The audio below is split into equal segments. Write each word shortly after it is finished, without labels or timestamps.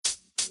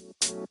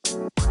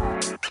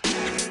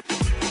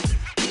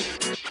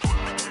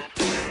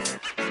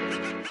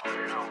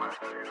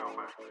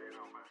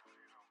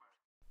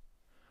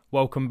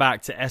Welcome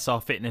back to SR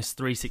Fitness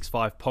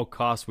 365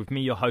 podcast with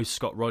me, your host,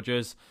 Scott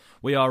Rogers.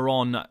 We are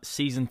on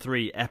season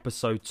 3,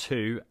 episode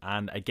 2,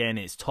 and again,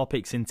 it's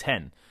topics in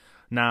 10.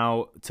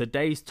 Now,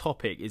 today's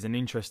topic is an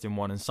interesting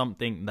one and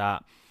something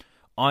that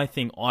I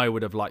think I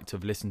would have liked to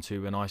have listened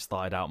to when I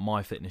started out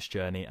my fitness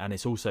journey, and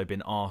it's also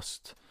been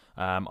asked.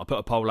 I put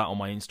a poll out on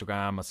my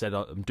Instagram. I said,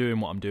 I'm doing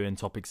what I'm doing,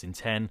 topics in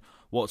 10.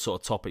 What sort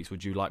of topics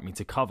would you like me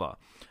to cover?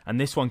 And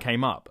this one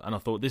came up, and I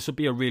thought this would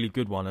be a really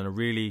good one and a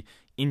really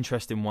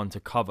interesting one to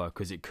cover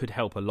because it could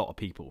help a lot of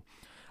people.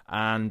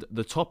 And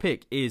the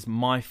topic is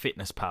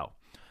MyFitnessPal.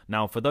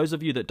 Now, for those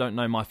of you that don't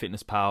know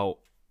MyFitnessPal,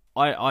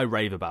 I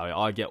rave about it.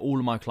 I get all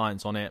of my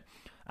clients on it,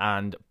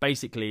 and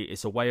basically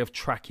it's a way of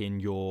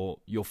tracking your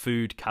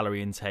food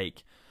calorie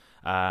intake,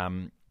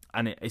 and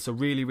it's a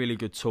really, really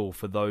good tool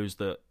for those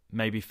that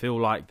maybe feel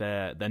like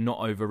they're not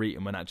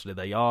overeating when actually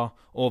they are,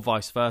 or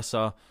vice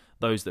versa.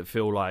 Those that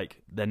feel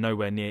like they're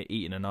nowhere near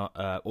eating enough,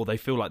 or they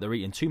feel like they're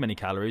eating too many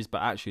calories,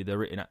 but actually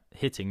they're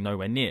hitting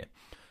nowhere near.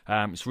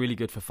 It's really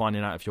good for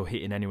finding out if you're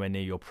hitting anywhere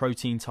near your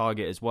protein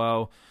target as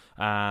well,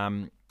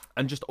 and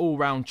just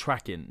all-round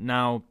tracking.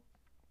 Now,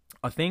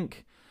 I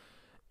think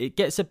it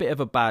gets a bit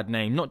of a bad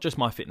name, not just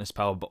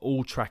MyFitnessPal, but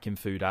all tracking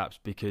food apps,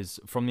 because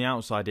from the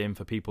outside in,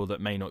 for people that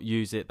may not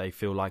use it, they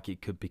feel like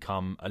it could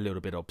become a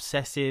little bit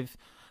obsessive.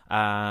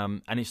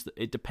 And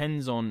it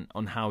depends on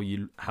how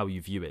you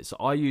view it. So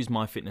I use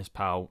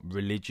MyFitnessPal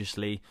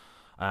religiously.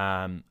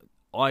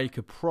 I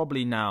could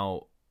probably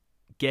now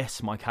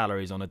guess my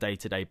calories on a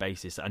day-to-day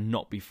basis and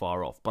not be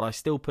far off, but I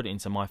still put it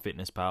into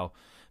MyFitnessPal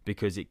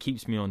because it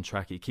keeps me on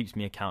track, it keeps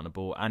me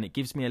accountable, and it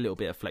gives me a little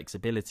bit of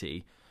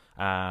flexibility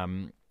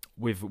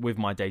with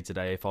my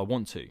day-to-day if I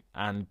want to.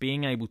 And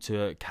being able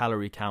to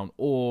calorie count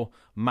or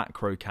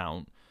macro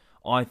count,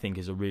 I think,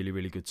 is a really,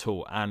 really good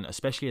tool. And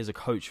especially as a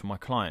coach for my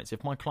clients,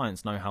 if my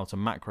clients know how to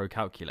macro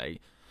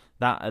calculate,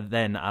 that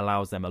then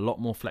allows them a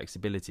lot more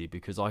flexibility,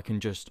 because I can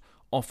just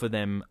offer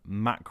them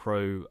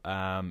macro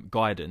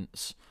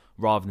guidance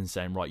rather than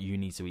saying, right, you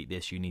need to eat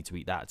this, you need to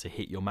eat that to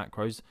hit your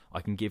macros. I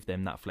can give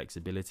them that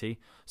flexibility.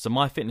 So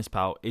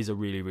MyFitnessPal is a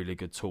really, really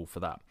good tool for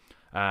that.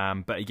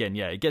 But again,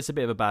 yeah, it gets a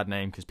bit of a bad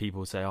name because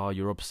people say, oh,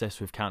 you're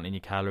obsessed with counting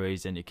your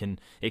calories, and it can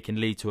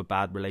lead to a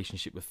bad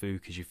relationship with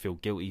food because you feel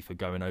guilty for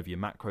going over your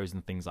macros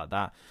and things like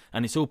that.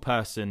 And it's all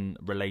person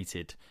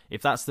related.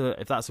 If that's the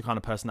kind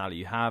of personality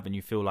you have, and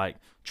you feel like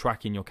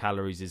tracking your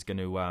calories is going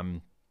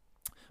to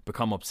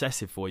become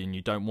obsessive for you, and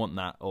you don't want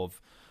that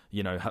of,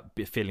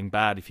 feeling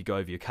bad if you go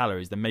over your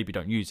calories, then maybe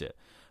don't use it.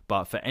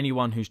 But for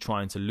anyone who's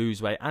trying to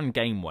lose weight and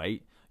gain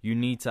weight, you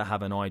need to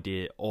have an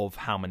idea of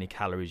how many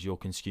calories you're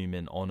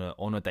consuming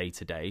on a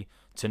day-to-day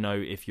to know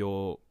if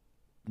you're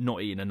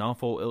not eating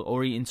enough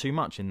or eating too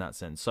much in that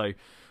sense. So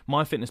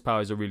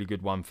MyFitnessPal is a really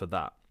good one for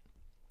that.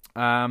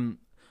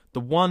 The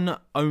one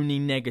only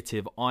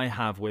negative I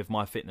have with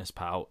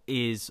MyFitnessPal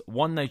is,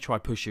 one, they try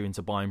push you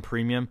into buying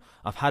premium.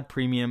 I've had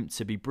premium,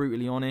 to be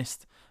brutally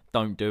honest,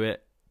 don't do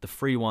it. The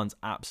free one's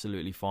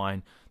absolutely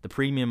fine. The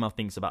premium, I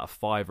think, is about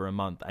 $5 a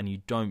month, and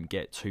you don't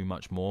get too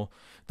much more.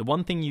 The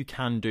one thing you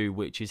can do,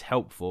 which is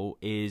helpful,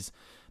 is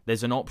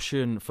there's an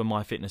option for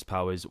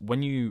MyFitnessPal is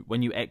when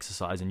you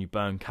exercise and you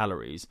burn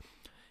calories,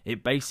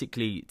 it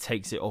basically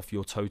takes it off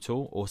your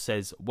total, or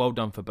says, well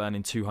done for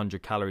burning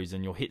 200 calories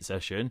in your HIIT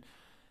session,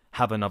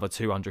 have another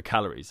 200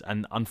 calories.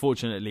 And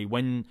unfortunately,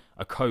 when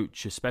a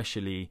coach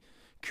especially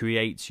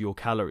creates your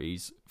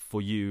calories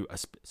for you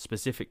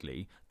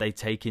specifically, they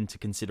take into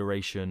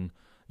consideration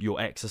your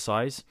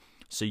exercise.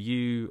 So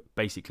you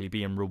basically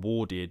being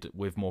rewarded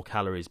with more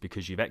calories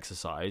because you've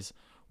exercised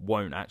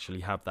won't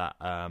actually have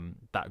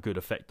that good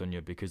effect on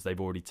you, because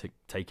they've already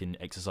taken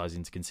exercise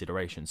into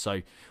consideration.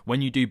 So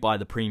when you do buy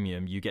the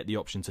premium, you get the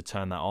option to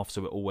turn that off,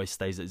 so it always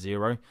stays at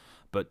 0.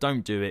 But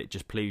don't do it.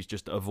 Please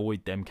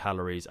avoid them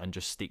calories and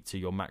just stick to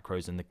your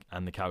macros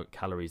and the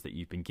calories that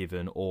you've been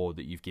given or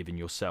that you've given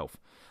yourself.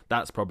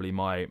 That's probably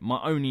my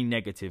only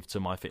negative to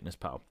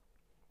MyFitnessPal.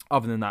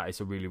 Other than that,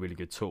 it's a really, really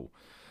good tool.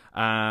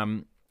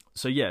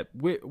 So yeah,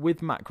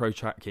 with macro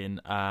tracking,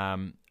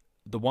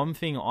 the one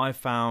thing I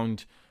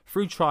found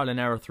through trial and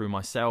error through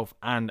myself,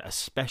 and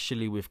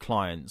especially with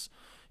clients,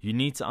 you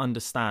need to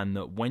understand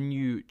that when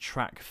you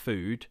track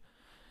food,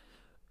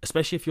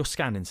 especially if you're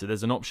scanning, so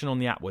there's an option on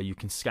the app where you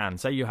can scan.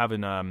 Say you're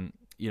having a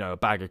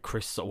bag of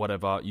crisps or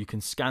whatever, you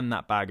can scan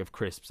that bag of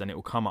crisps and it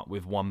will come up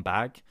with one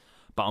bag.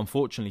 But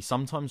unfortunately,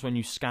 sometimes when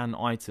you scan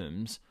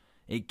items,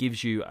 it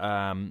gives you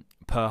per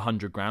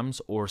 100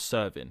 grams or a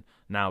serving.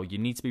 Now, you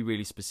need to be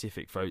really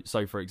specific.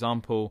 So, for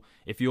example,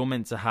 if you're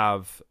meant to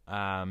have,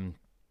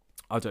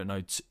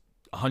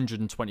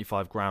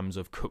 125 grams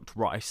of cooked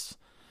rice,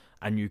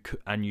 and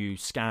you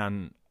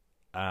scan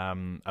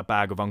a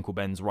bag of Uncle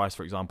Ben's rice,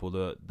 for example,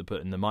 the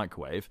put in the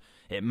microwave,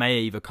 it may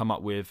either come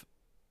up with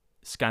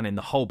scanning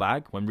the whole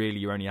bag when really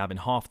you're only having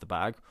half the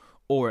bag,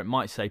 or it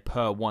might say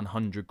per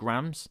 100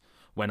 grams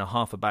when a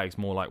half a bag is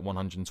more like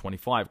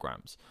 125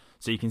 grams.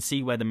 So you can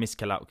see where the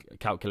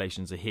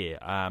miscalculations are here.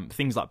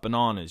 Things like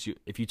bananas,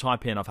 if you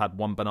type in, I've had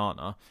one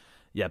banana,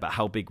 yeah, but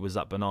how big was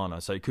that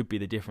banana? So it could be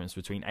the difference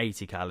between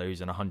 80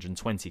 calories and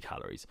 120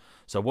 calories.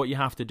 So what you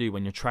have to do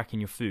when you're tracking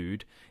your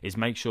food is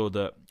make sure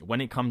that when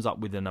it comes up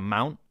with an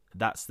amount,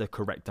 that's the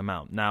correct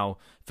amount. Now,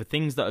 for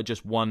things that are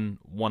just one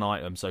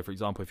item, so for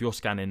example, if you're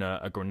scanning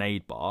a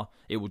grenade bar,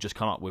 it will just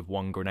come up with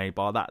one grenade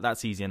bar.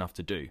 That's easy enough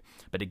to do.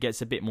 But it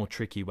gets a bit more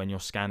tricky when you're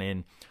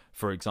scanning,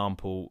 for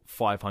example,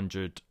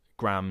 500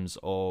 grams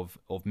of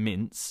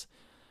mince.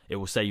 It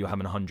will say you're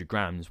having 100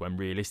 grams when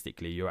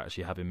realistically you're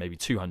actually having maybe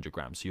 200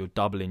 grams. So you're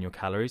doubling your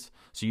calories.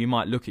 So you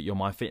might look at your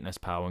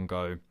MyFitnessPal and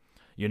go,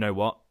 you know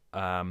what?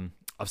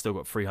 I've still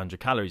got 300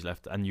 calories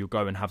left, and you'll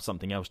go and have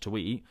something else to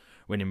eat,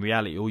 when in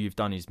reality all you've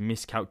done is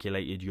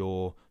miscalculated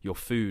your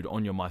food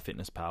on your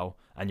MyFitnessPal,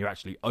 and you're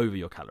actually over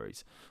your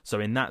calories.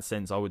 So in that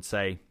sense, I would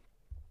say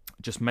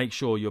just make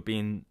sure you're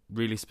being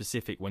really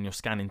specific when you're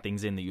scanning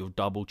things in, that you're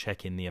double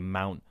checking the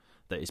amount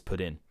that is put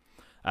in.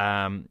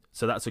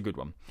 So that's a good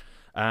one.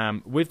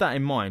 With that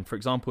in mind, for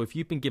example, if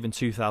you've been given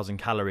 2,000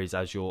 calories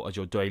as your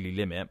daily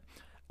limit,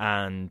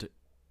 and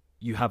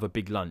you have a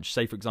big lunch,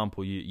 say for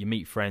example you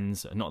meet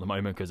friends, not at the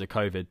moment because of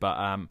COVID, but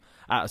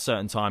at a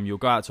certain time you'll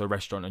go out to a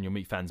restaurant and you'll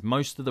meet friends.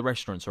 Most of the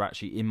restaurants are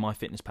actually in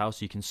MyFitnessPal,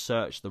 so you can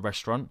search the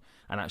restaurant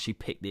and actually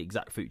pick the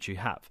exact food you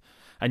have.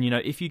 And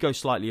if you go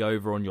slightly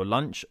over on your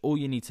lunch, all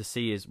you need to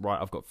see is,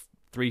 right, I've got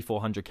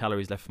 300-400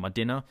 calories left for my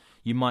dinner.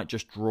 You might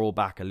just draw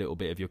back a little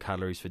bit of your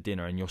calories for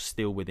dinner, and you're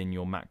still within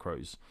your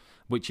macros,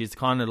 which is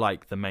kind of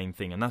like the main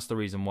thing. And that's the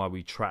reason why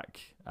we track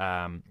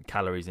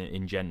calories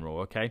in general.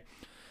 Okay.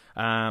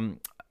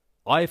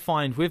 I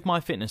find with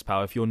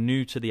MyFitnessPal, if you're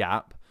new to the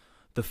app,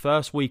 the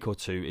first week or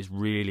two is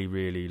really,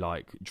 really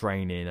like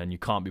draining, and you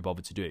can't be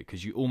bothered to do it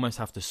because you almost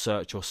have to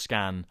search or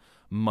scan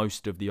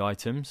most of the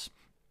items.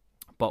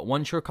 But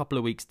once you're a couple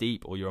of weeks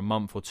deep, or you're a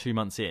month or 2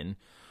 months in,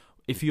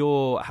 if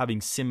you're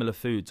having similar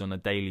foods on a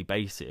daily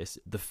basis,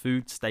 the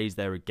food stays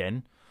there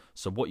again.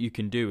 So what you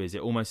can do is,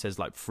 it almost says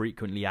like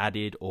frequently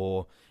added,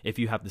 or if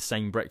you have the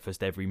same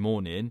breakfast every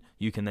morning,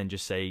 you can then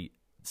just say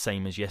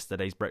same as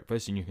yesterday's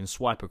breakfast, and you can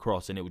swipe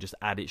across and it will just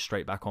add it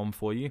straight back on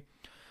for you.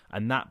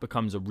 And that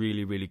becomes a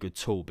really, really good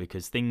tool,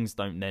 because things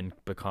don't then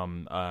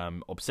become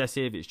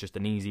obsessive. It's just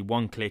an easy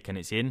one click and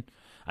it's in,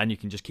 and you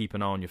can just keep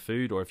an eye on your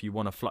food. Or if you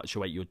want to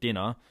fluctuate your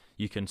dinner,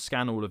 you can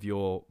scan all of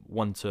your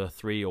 1 to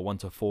 3 or 1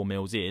 to 4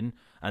 meals in,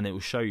 and it will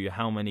show you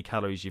how many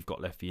calories you've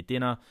got left for your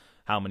dinner,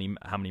 how many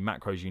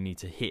macros you need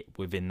to hit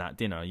within that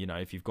dinner.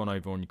 If you've gone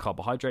over on your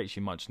carbohydrates,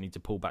 you might just need to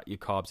pull back your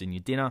carbs in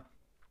your dinner.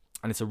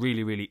 And it's a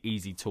really, really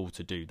easy tool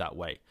to do that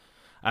way.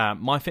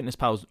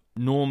 MyFitnessPal's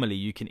normally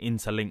you can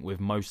interlink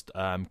with most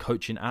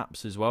coaching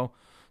apps as well.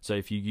 So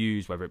if you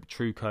use, whether it be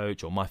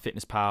TrueCoach or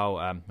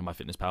MyFitnessPal,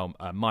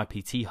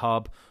 MyPT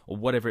Hub, or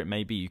whatever it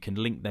may be, you can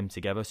link them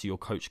together so your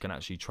coach can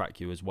actually track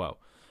you as well.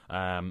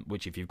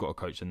 Which if you've got a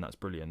coach, then that's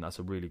brilliant. That's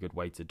a really good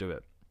way to do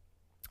it.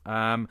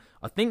 I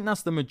think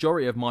that's the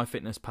majority of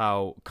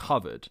MyFitnessPal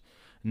covered.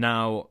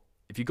 Now,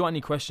 if you've got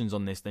any questions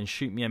on this, then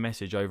shoot me a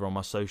message over on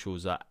my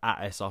socials at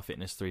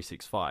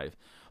SRFitness365.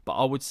 But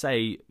I would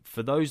say,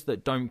 for those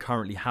that don't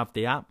currently have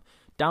the app,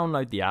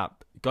 download the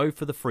app, go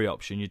for the free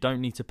option. You don't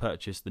need to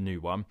purchase the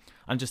new one,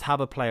 and just have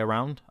a play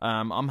around.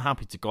 I'm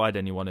happy to guide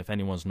anyone if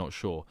anyone's not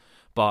sure.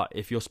 But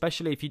if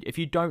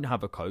you don't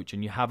have a coach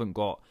and you haven't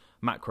got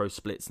macro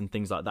splits and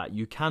things like that,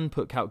 you can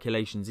put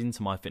calculations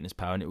into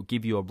MyFitnessPal and it will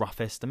give you a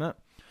rough estimate.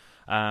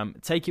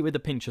 Take it with a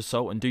pinch of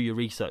salt and do your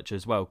research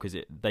as well, because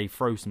they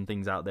throw some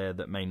things out there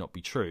that may not be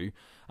true,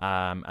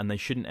 and they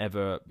shouldn't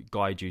ever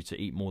guide you to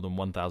eat more than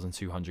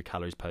 1,200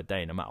 calories per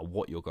day, no matter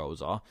what your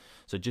goals are.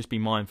 So just be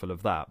mindful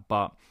of that,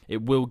 but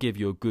it will give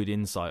you a good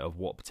insight of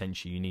what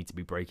potentially you need to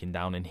be breaking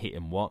down and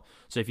hitting what.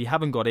 So if you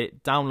haven't got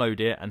it, download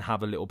it and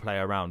have a little play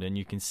around, and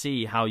you can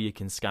see how you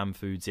can scan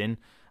foods in,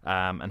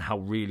 and how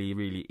really,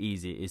 really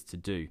easy it is to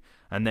do.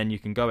 And then you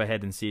can go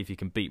ahead and see if you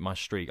can beat my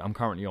streak. I'm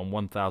currently on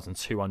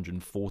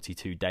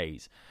 1,242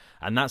 days.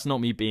 And that's not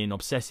me being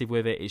obsessive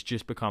with it. It's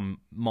just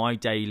become my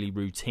daily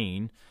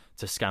routine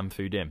to scan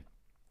food in.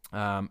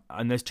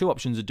 And there's two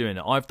options of doing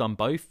it. I've done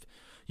both.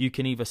 You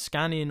can either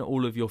scan in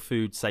all of your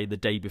food, say the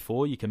day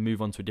before. You can move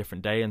on to a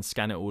different day and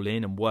scan it all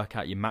in and work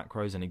out your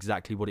macros and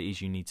exactly what it is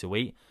you need to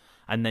eat.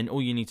 And then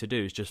all you need to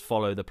do is just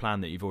follow the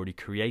plan that you've already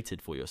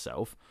created for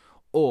yourself.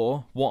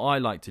 Or what I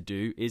like to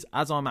do is,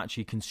 as I'm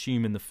actually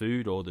consuming the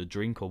food or the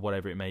drink or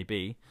whatever it may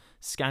be,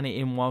 scan it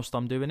in whilst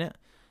I'm doing it.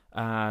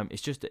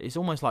 It's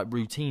almost like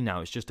routine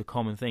now. It's just a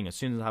common thing. As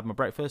soon as I have my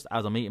breakfast,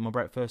 as I'm eating my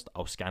breakfast,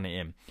 I'll scan it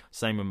in.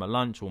 Same with my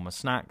lunch or my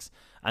snacks.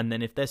 And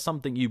then if there's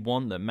something you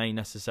want that may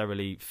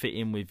necessarily fit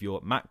in with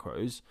your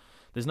macros,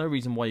 there's no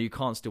reason why you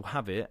can't still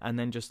have it. And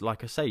then just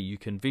like I say, you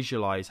can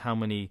visualize how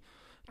many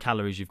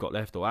calories you've got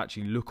left, or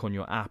actually look on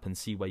your app and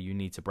see where you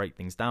need to break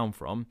things down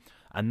from,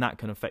 and that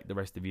can affect the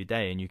rest of your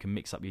day, and you can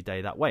mix up your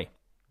day that way.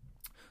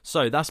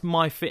 So that's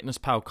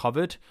MyFitnessPal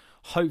covered.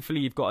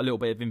 Hopefully you've got a little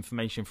bit of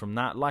information from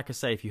that. Like I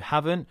say, if you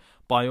haven't,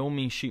 by all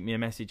means shoot me a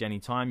message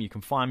anytime. You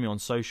can find me on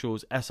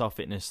socials,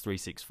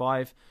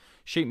 SRFitness365.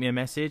 shoot me a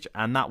message.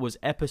 And that was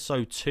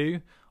episode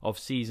 2 of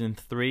season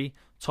 3,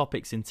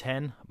 Topics in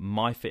 10,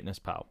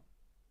 MyFitnessPal.